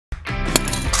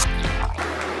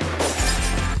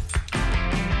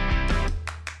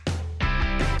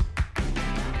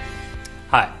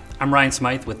I'm Ryan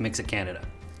Smyth with Mixxit Canada.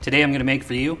 Today I'm going to make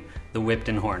for you the Whipped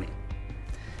and Horny.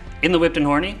 In the Whipped and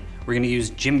Horny, we're going to use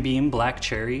Jim Beam Black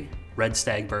Cherry Red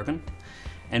Stag Bourbon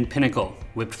and Pinnacle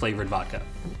Whipped Flavored Vodka.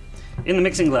 In the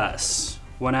mixing glass,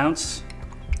 1 ounce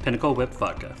Pinnacle Whipped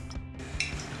Vodka,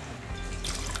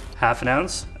 half an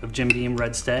ounce of Jim Beam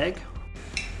Red Stag.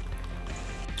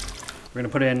 We're going to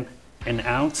put in an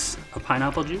ounce of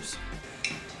pineapple juice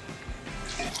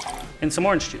and some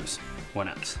orange juice, 1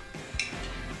 ounce.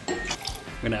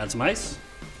 We're gonna add some ice.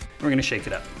 We're gonna shake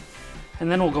it up. And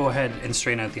then we'll go ahead and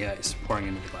strain out the ice, pouring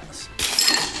into the glass.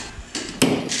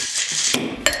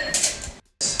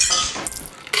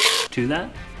 To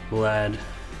that, we'll add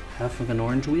half of an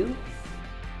orange wheel.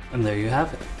 And there you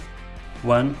have it.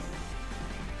 1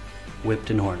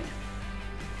 Whipped and Horny.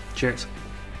 Cheers.